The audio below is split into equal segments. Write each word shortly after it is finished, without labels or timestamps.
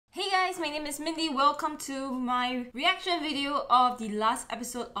guys, my name is Mindy. Welcome to my reaction video of the last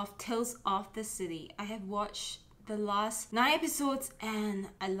episode of Tales of the City. I have watched the last 9 episodes and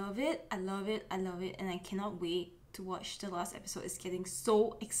I love it, I love it, I love it, and I cannot wait to watch the last episode. It's getting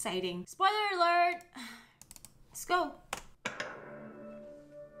so exciting. Spoiler alert! Let's go!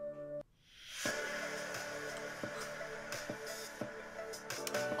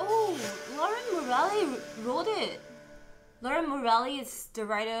 Oh, Lauren Morelli wrote it. Lauren Morelli is the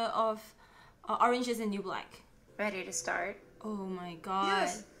writer of Orange is the New Black. Ready to start? Oh my god.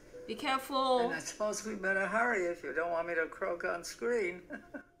 Yes. Be careful. And I suppose we better hurry if you don't want me to croak on screen.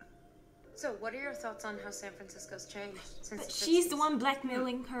 So, what are your thoughts on how San Francisco's changed since But the she's 60s? the one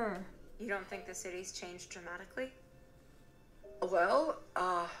blackmailing her. You don't think the city's changed dramatically? Well,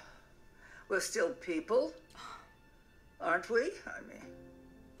 we're still people, aren't we? I mean,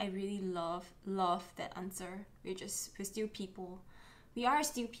 I really love that answer. We're still people. We are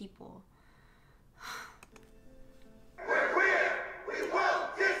still people. We're queer! We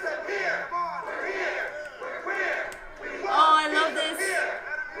won't disappear! We're here! We're queer! We won't Oh, I love this.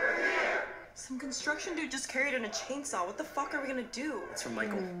 We're here! Some construction dude just carried in a chainsaw. What the fuck are we gonna do? It's from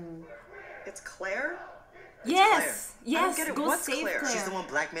Michael. It's Claire? Yes! I don't Yes! get it. Go What's save Claire? Claire. She's the one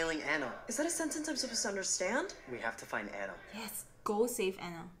blackmailing Anna. Is that a sentence I'm supposed to understand? We have to find Anna. Yes, go save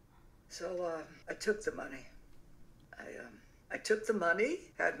Anna. so I took the money. I took the money,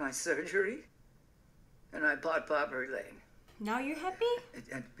 had my surgery, and I bought Barbary Lane. Now you're happy?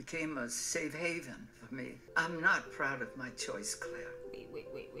 It became a safe haven for me. I'm not proud of my choice, Claire.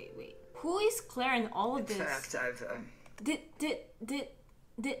 Wait. Who is Claire in all of this? In fact, I've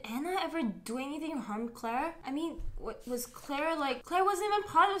Did Anna ever do anything to harm Claire? I mean, what was Claire like? Claire wasn't even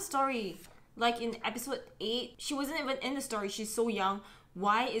part of the story. Like in episode 8, she wasn't even in the story. She's so young.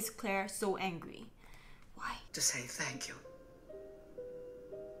 Why is Claire so angry? Why? to say thank you.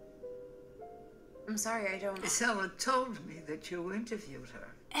 I'm sorry, I don't... Isella told me that you interviewed her.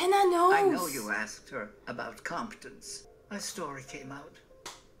 Anna knows. I know you asked her about competence. My story came out.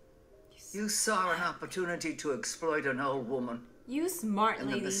 You saw an opportunity to exploit an old woman You smart and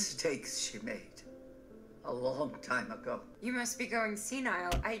the lady. mistakes she made a long time ago. You must be going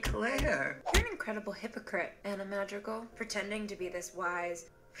senile. Claire! You're an incredible hypocrite, Anna Madrigal. Pretending to be this wise.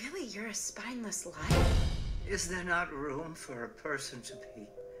 Really, you're a spineless liar. Is there not room for a person to be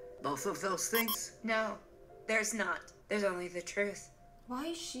both of those things? No, there's not. There's only the truth. Why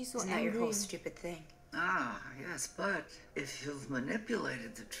is she so Isn't that angry? your whole stupid thing? Ah, yes, but if you've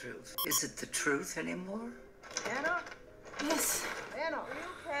manipulated the truth, is it the truth anymore? Anna? Yes. Anna, are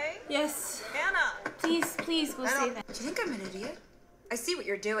you okay? Yes. Anna! Please go save Anna. Do you think I'm an idiot? I see what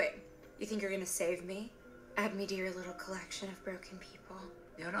you're doing. You think you're gonna save me? Add me to your little collection of broken people.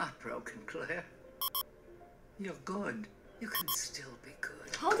 You're not broken, Claire. You're good. You can still be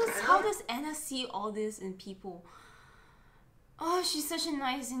good. How does Anna see all this in people? Oh, she's such a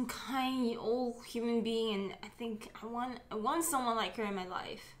nice and kind old human being, and I think I want someone like her in my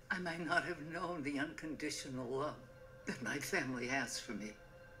life. I might not have known the unconditional love that my family has for me.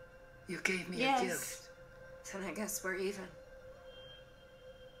 You gave me a gift. Then I guess we're even.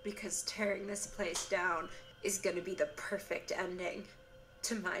 Because tearing this place down is gonna be the perfect ending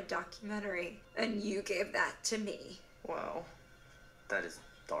to my documentary. And you gave that to me. Wow. That is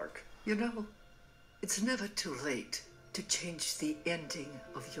dark. You know, it's never too late to change the ending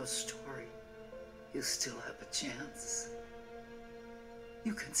of your story. You still have a chance.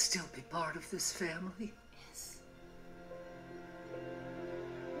 You can still be part of this family. Yes.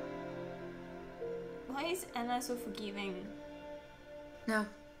 Why is Anna so forgiving? No,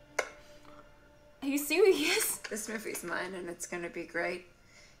 Are you serious? this movie's mine and it's gonna be great.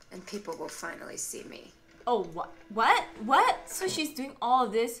 And people will finally see me. Oh, what? So she's doing all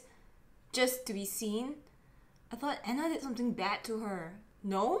of this just to be seen? I thought Anna did something bad to her.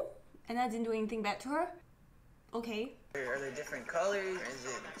 No? Anna didn't do anything bad to her? Okay. Are they different colors? Or is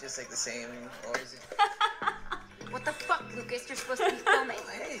it just like the same? Or is it... What the fuck, Lucas? You're supposed to be filming.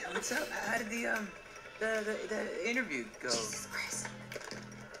 Hey, what's up? How did the interview go? Jesus Christ.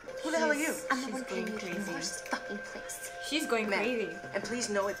 Who the hell are you? I'm the one going paying you to crazy. watch this fucking place. She's going crazy. And please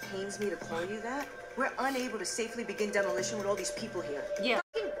know it pains me to call you that. We're unable to safely begin demolition with all these people here. Yeah.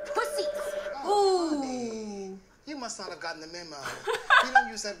 Fucking pussies! Ooh. You must not have gotten the memo. We don't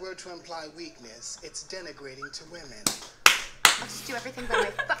use that word to imply weakness. It's denigrating to women. I'll just do everything by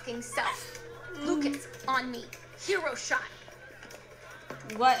my fucking self. Lucas, on me. Hero shot.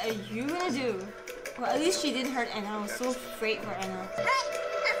 What are you gonna do? Well, at least she didn't hurt Anna. I was so afraid for Anna. Hey,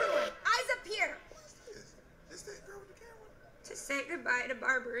 everyone, eyes up here. Is that girl with the camera? To say goodbye to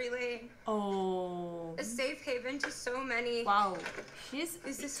Barbary Lane. Oh. As safe haven to so many. Wow, she's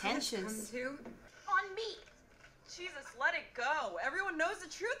Is this what it's come pretentious. to? On me. Jesus, let it go. Everyone knows the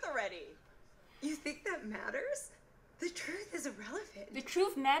truth already. You think that matters? The truth is irrelevant. The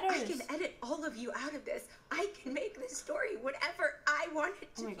truth I matters. can edit all of you out of this. I can make this story whatever I want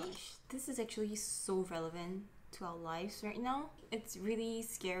it to Oh my be. gosh, this is actually so relevant to our lives right now. It's really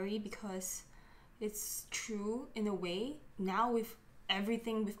scary because it's true in a way. Now with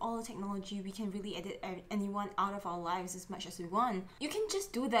everything, with all the technology, we can really edit anyone out of our lives as much as we want. You can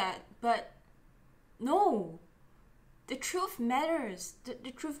just do that, but no. The truth matters.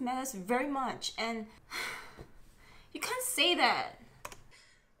 The truth matters very much, and you can't say that.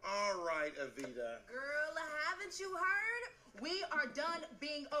 All right, Evita. Girl, haven't you heard? We are done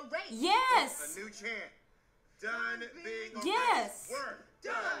being erased. Yes! A new chant. Done being erased. Yes! Word.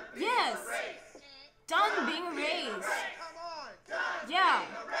 Done being Yes! erased. Done being erased. Come on. Done Yeah.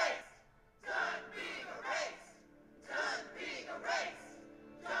 being erased. Done being erased. Done being erased.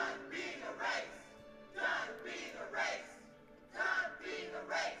 Done being erased. Done being erased. Done being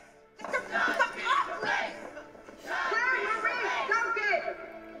erased. Done being erased.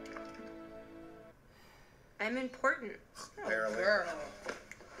 I'm important. Barely. Girl.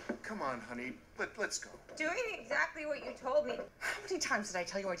 Come on, honey. Let's go. Doing exactly what you told me. How many times did I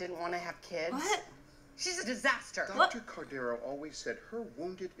tell you I didn't want to have kids? What? She's a disaster. What? Dr. Cordero always said her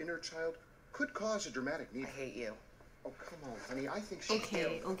wounded inner child could cause a dramatic need. I hate you. Oh, come on, honey. I think she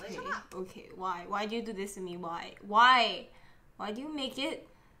Okay, okay. Why? Why do you do this to me? Why? Why? Why do you make it?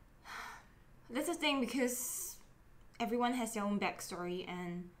 That's the thing, because everyone has their own backstory,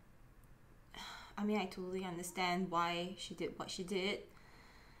 and I mean, I totally understand why she did what she did,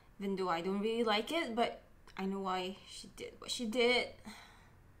 even though I don't really like it, but I know why she did what she did,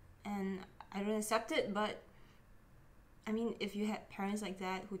 and I don't accept it. But I mean, if you had parents like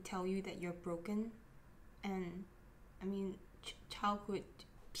that who tell you that you're broken, and I mean, childhood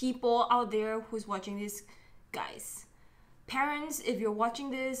people out there who's watching this, guys, parents, if you're watching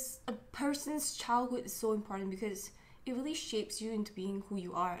this, a person's childhood is so important because it really shapes you into being who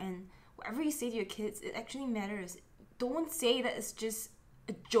you are, and whatever you say to your kids, it actually matters. Don't say that it's just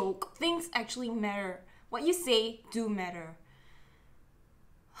a joke. Things actually matter. What you say do matter.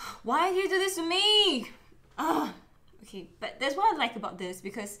 Why do you do this to me? Okay, but that's what I like about this,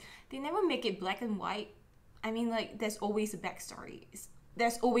 because they never make it black and white. I mean, like, there's always a backstory.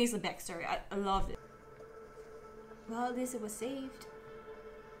 There's always a backstory. I love it. Well, at least it was saved.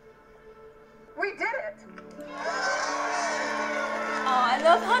 We did it. Oh, I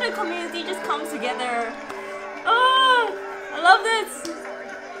love how the community just comes together. Oh, I love this.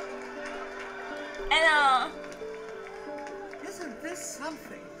 Anna. Isn't this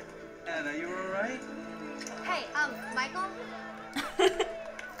something? Anna, you alright? Hey, Michael?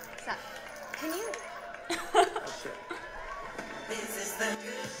 What's up? Can you...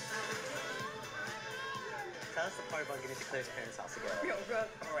 Tell us the part about getting to Claire's parents' house together.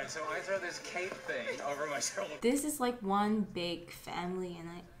 Alright, so I throw this cape thing over my shoulder. This is like one big family,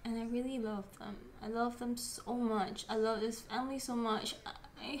 and I really love them. I love them so much. I love this family so much.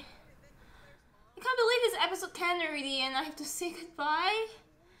 I can't believe it's episode 10 already, and I have to say goodbye.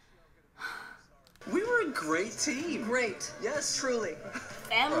 We were a great team. Great. Yes. Truly.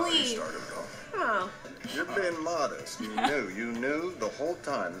 Family. Oh, You're being modest. You knew the whole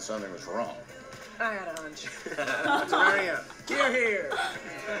time that something was wrong. I had a hunch. Maria, here.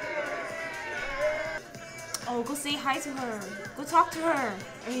 Oh, go say hi to her. Go talk to her.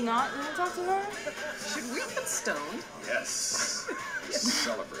 Are you not going to talk to her? Should we get stoned? Yes.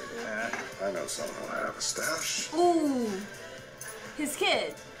 Celebrate it. I know someone will have a stash. Ooh. His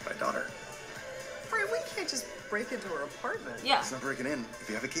kid. My daughter. Fred, we can't just break into her apartment. Yeah. It's not breaking in if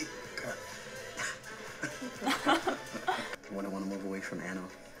you have a key. I wouldn't want to move away from Anna.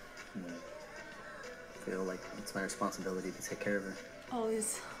 I feel like it's my responsibility to take care of her. Oh,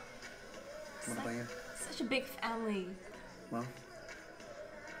 it's What about you? such a big family. Well,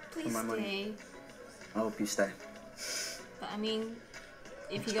 Please my money. stay. I hope you stay. But I mean,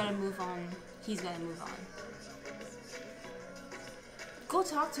 if you gotta move on, he's gotta move on. Go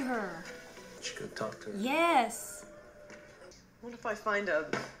talk to her. You should go talk to her. Yes. What if I find a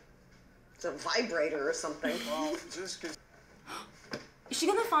vibrator or something? Well, just get... Is she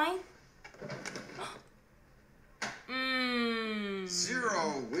gonna find? Mmm.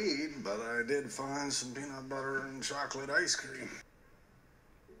 Zero weed, but I did find some peanut butter and chocolate ice cream.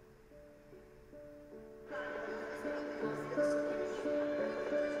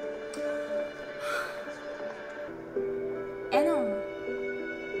 Anna.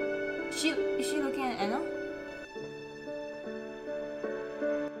 Is she looking at Anna?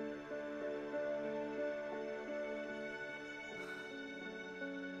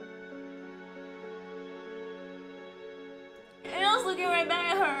 looking right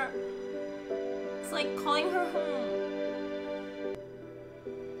back at her. It's like calling her home.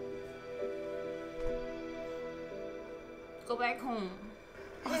 Go back home.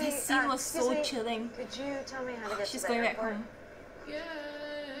 Oh, this scene was so chilling. Could you tell me how to get She's to the going back airport? home.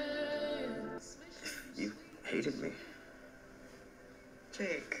 You hated me.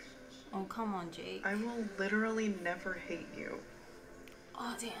 Jake, Oh, come on, Jake. I will literally never hate you.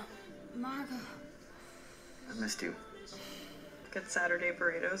 Oh, damn. Margo. I missed you. Get Saturday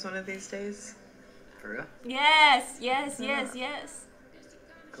burritos one of these days. For real? Yes, yes, yes, yes.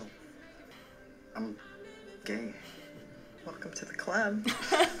 Cool. I'm gay. Welcome to the club.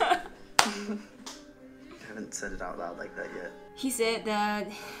 I haven't said it out loud like that yet. He said that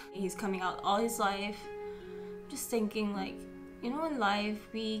he's coming out all his life. Just thinking, like, you know, in life,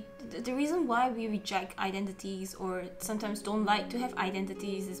 the reason why we reject identities or sometimes don't like to have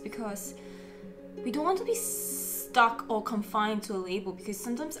identities is because we don't want to be stuck or confined to a label, because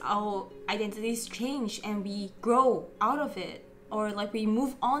sometimes our identities change and we grow out of it, or like we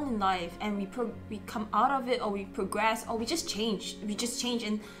move on in life and we come out of it, or we progress, or we just change,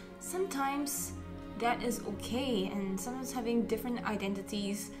 and sometimes that is okay. And sometimes having different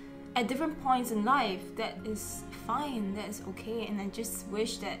identities at different points in life, that is fine, that is okay. And I just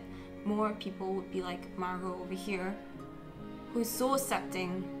wish that more people would be like Margot over here, who is so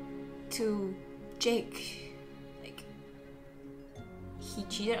accepting to Jake. Like, he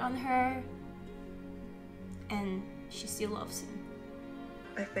cheated on her and she still loves him.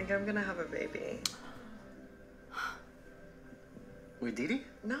 I think I'm gonna have a baby. With Didi?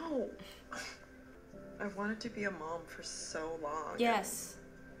 No. I wanted to be a mom for so long. Yes.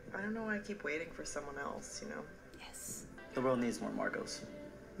 I don't know why I keep waiting for someone else, you know? Yes. The world needs more Margos.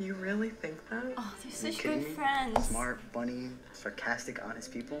 You really think that? Oh, they're Are you such kidding good me? friends. Smart, funny, sarcastic,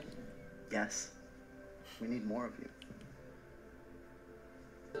 honest people? Yes. We need more of you.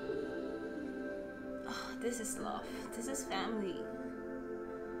 Oh, this is love. This is family.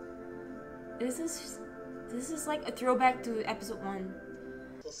 This is like a throwback to episode 1.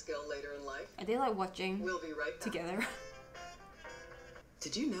 Skill later in life. Are they like watching We'll be right back. together?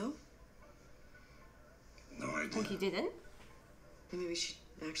 Did you know? No idea. Oh, he didn't? Maybe she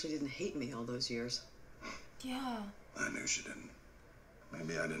actually didn't hate me all those years. Yeah. I knew she didn't.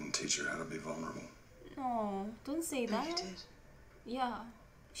 Maybe I didn't teach her how to be vulnerable. No, don't say No, that. you did. Yeah.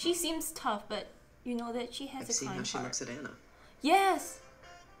 She seems tough, but you know that she has I've a seen how kind she heart. looks at Anna. Yes.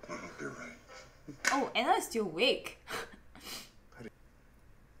 I hope you're right. Oh, Anna is still awake.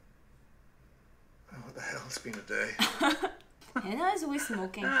 What the hell? It's been a day. Anna is always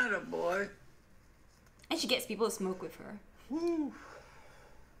smoking. Attaboy. And she gets people to smoke with her. Woo.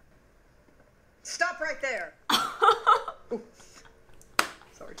 Stop right there!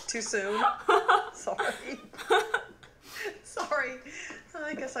 Sorry, too soon. Sorry. Sorry.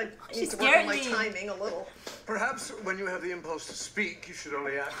 I guess I need to work on my timing a little. Perhaps when you have the impulse to speak, you should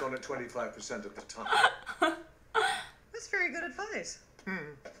only act on it 25% of the time. That's very good advice.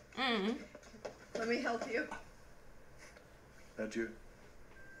 Let me help you. That you?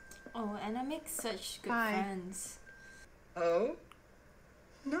 Oh, Anna makes such good Hi. friends. Oh?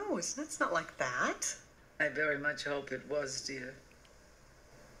 No, it's not like that. I very much hope it was, dear.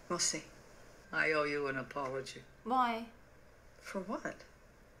 We'll see. I owe you an apology. Why? For what?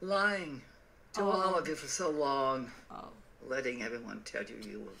 Lying to all of you for so long. Oh. Letting everyone tell you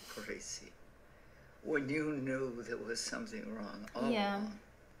you were crazy. When you knew there was something wrong all Yeah. along.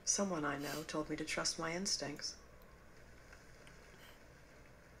 Someone I know told me to trust my instincts.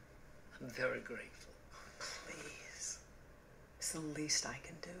 I'm very grateful. Please. It's the least I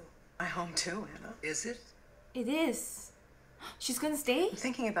can do. I home too, Anna. Is it? It is. She's gonna stay? I'm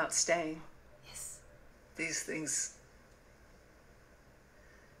thinking about staying. Yes. These things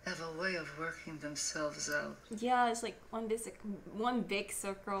have a way of working themselves out. Yeah, it's like one big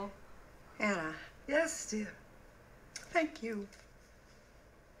circle. Anna, Yes, dear. thank you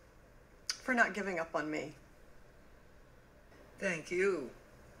for not giving up on me. Thank you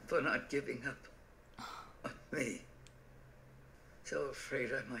for not giving up on me. So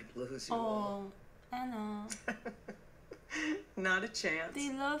afraid I might lose you all. Oh, Anna. Not a chance.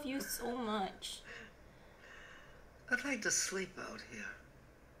 They love you so much. I'd like to sleep out here.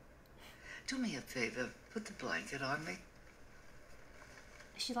 Do me a favor, put the blanket on me.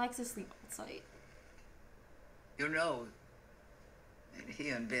 She likes to sleep outside. You know, and he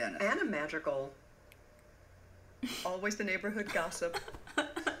and Ben. Anna Madrigal. Always the neighborhood gossip.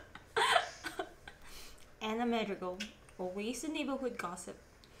 Anna Madrigal. Always the neighborhood gossip.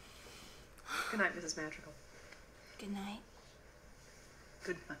 Good night, Mrs. Madrigal. Good night.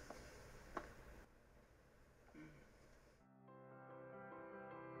 Good night.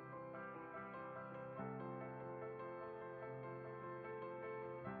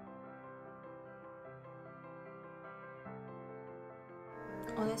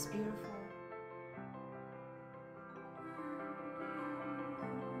 Oh, that's beautiful.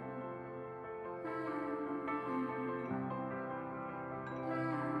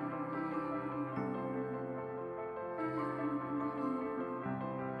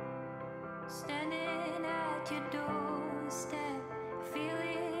 Standing at your doorstep, feel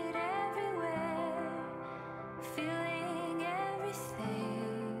it everywhere, feeling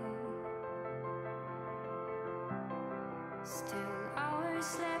everything. Still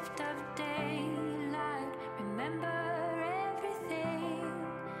hours left of daylight, remember everything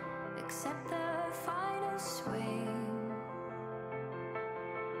except the final swing.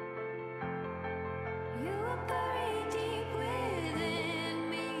 You were buried deep within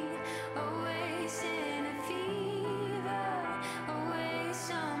me, always in a fever,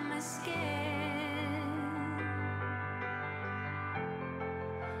 always on my skin.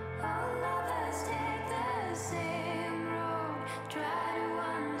 All of us take the same road, try to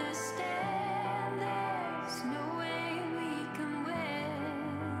understand. There's no way we can win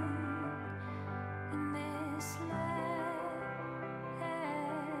in this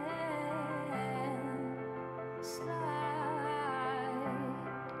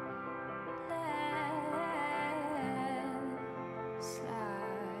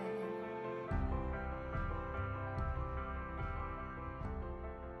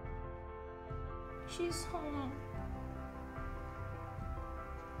She's home.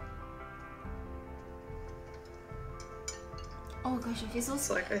 Oh gosh, I feel so It's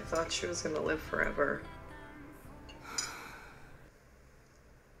like I thought she was gonna live forever.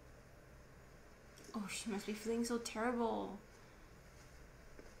 Oh, she must be feeling so terrible.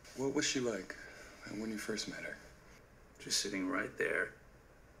 What was she like when you first met her? Just sitting right there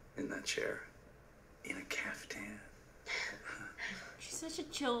in that chair in a caftan. She's such a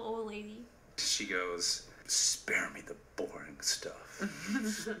chill old lady. She goes, spare me the boring stuff.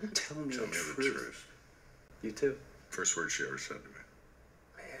 Tell me Tell the me the truth. truth. You too. First word she ever said to me.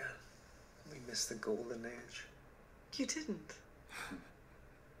 Man, we missed the golden age. You didn't.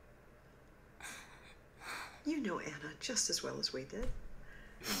 You know Anna just as well as we did.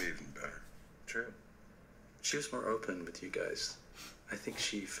 And even better. True. She was more open with you guys. I think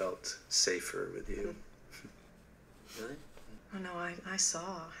she felt safer with you. Really? Oh no, I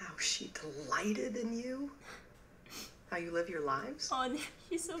saw how she delighted in you. How you live your lives. Oh,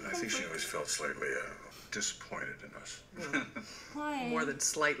 she's so I think she always felt slightly disappointed in us. Why? More than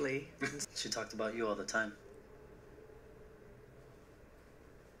slightly. She talked about you all the time.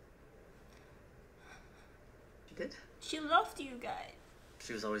 She did? She loved you guys.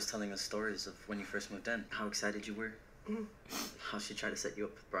 She was always telling us stories of when you first moved in, how excited you were, how she tried to set you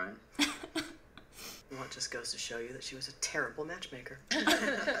up with Brian. Well, it just goes to show you that she was a terrible matchmaker. Thank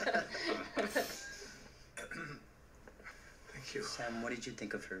you. Sam, what did you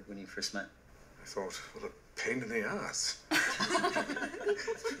think of her when you first met? I thought, what a pain in the ass.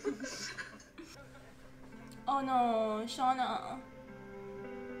 Oh no, Shauna.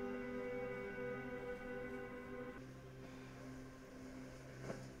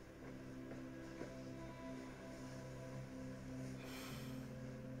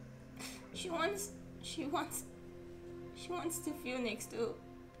 She wants to feel next to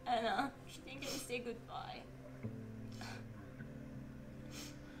Anna. She didn't get to say goodbye.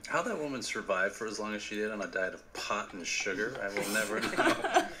 How that woman survived for as long as she did on a diet of pot and sugar, I will never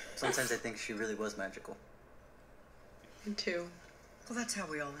know. Sometimes I think she really was magical. Me too. Well, that's how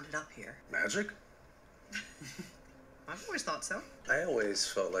we all ended up here. Magic? I've always thought so. I always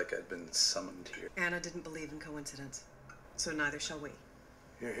felt like I'd been summoned here. Anna didn't believe in coincidence, so neither shall we.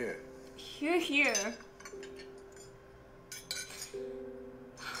 You're here. You're here.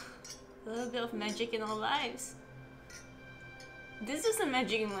 A little bit of magic in our lives. This is the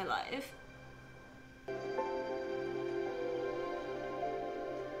magic in my life.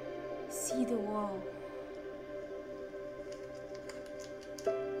 See the world.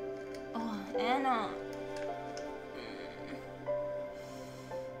 Oh, Anna.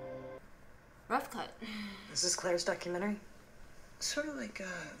 Rough cut. Is this Claire's documentary? Sort of like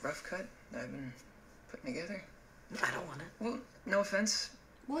a rough cut that I've been putting together. I don't want it. Well, no offense.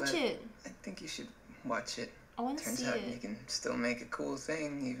 Watch but it. I think you should watch it. I want to Turns see out it. you can still make a cool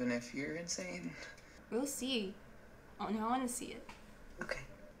thing even if you're insane. We'll see. Oh no, I want to see it. Okay.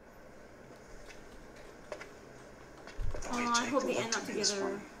 Oh, I hope they end up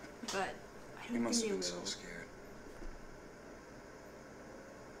together, but I You don't must think have they been will. so scared.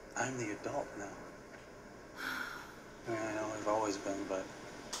 I'm the adult now. I mean, I know I've always been, but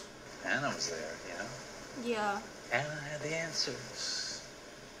Anna was there, you know? Yeah. Anna had the answers.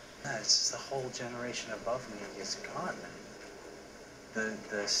 It's just the whole generation above me is gone now.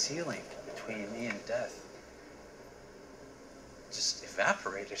 The ceiling between me and death just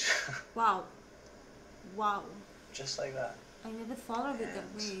evaporated. Wow. Wow. Just like that. I never thought of it that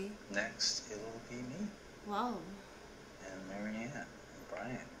way. Next, it'll be me. Wow. And Marianne and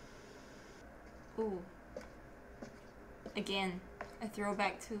Brian. Ooh. Again, a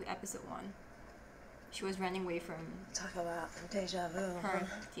throwback to episode 1. She was running away from Talk about deja vu. her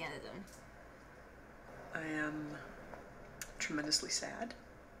at the end of them. I am tremendously sad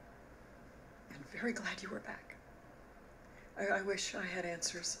and very glad you were back. I wish I had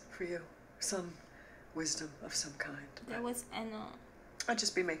answers for you. Some wisdom of some kind. That was Anna. I'd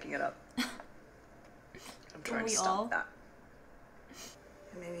just be making it up. I'm trying to we stop all? that.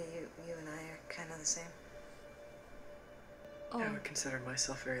 Maybe you and I are kind of the same. Oh. I would consider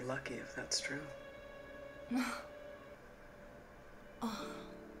myself very lucky if that's true. Oh.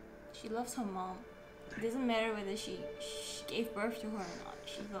 She loves her mom. It doesn't matter whether she gave birth to her or not.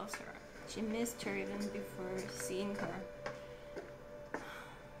 She loves her. She missed her even before seeing her.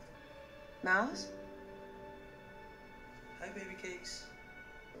 Mouse? Hi, baby cakes.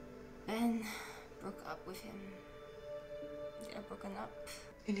 Ben broke up with him. They're broken up.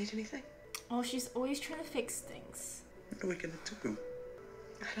 You need anything? Oh, she's always trying to fix things. What are we gonna do?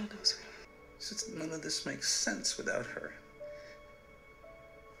 I don't know, sweetheart. Since none of this makes sense without her.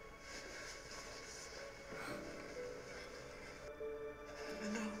 I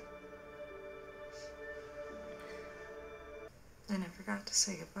know. And I forgot to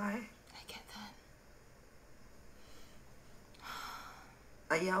say goodbye. I get that.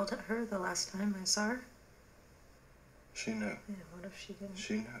 I yelled at her the last time I saw her. She knew. Yeah, what if she didn't?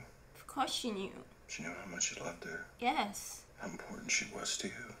 She knew. Of course she knew. She knew how much you loved her. Yes. How important she was to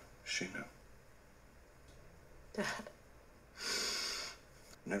you. She knew. Dad.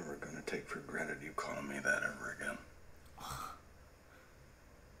 Never gonna take for granted you calling me that ever again.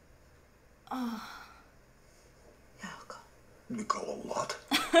 Oh. Yeah, I'll call. You call a lot.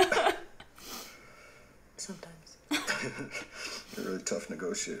 Sometimes. You're a really tough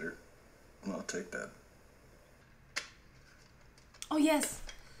negotiator. And I'll take that. Oh yes.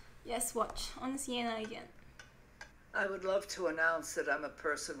 Yes, watch on Sienna again. I would love to announce that I'm a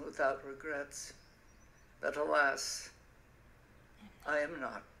person without regrets. But alas, I am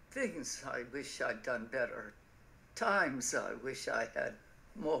not. Things I wish I'd done better. Times I wish I had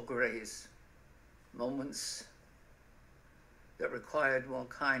more grace. Moments that required more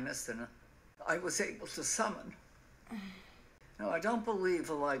kindness than I was able to summon. No, I don't believe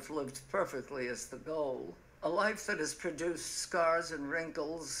a life lived perfectly is the goal. A life that has produced scars and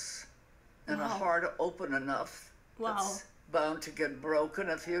wrinkles and a Wow. heart open enough Wow. that's bound to get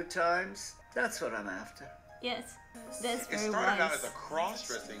broken a few times. That's what I'm after. Yes. That's It very started out wise. as a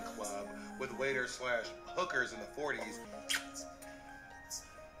cross-dressing club with waiters/hookers in the 40s.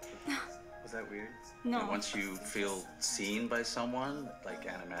 Was that weird? No. And once you feel seen by someone, like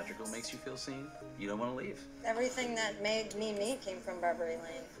Anna Madrigal makes you feel seen, you don't want to leave. Everything that made me me came from Barbary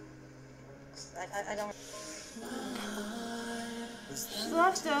Lane. I don't. She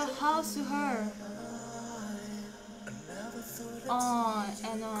left the house to her. Oh,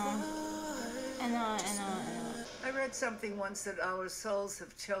 Anna. I read something once that our souls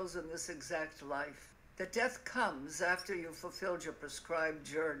have chosen this exact life. That death comes after you've fulfilled your prescribed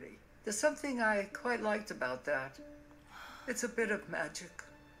journey. There's something I quite liked about that. It's a bit of magic.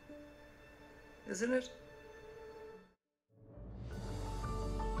 Isn't it?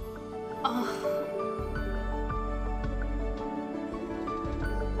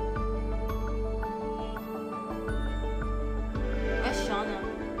 Where's Shauna?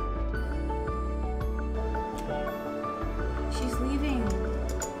 She's leaving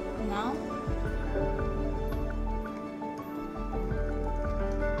now?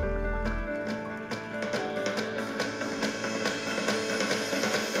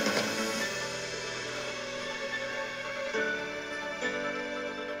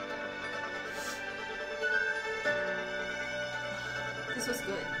 This was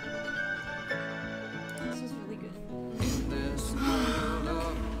good.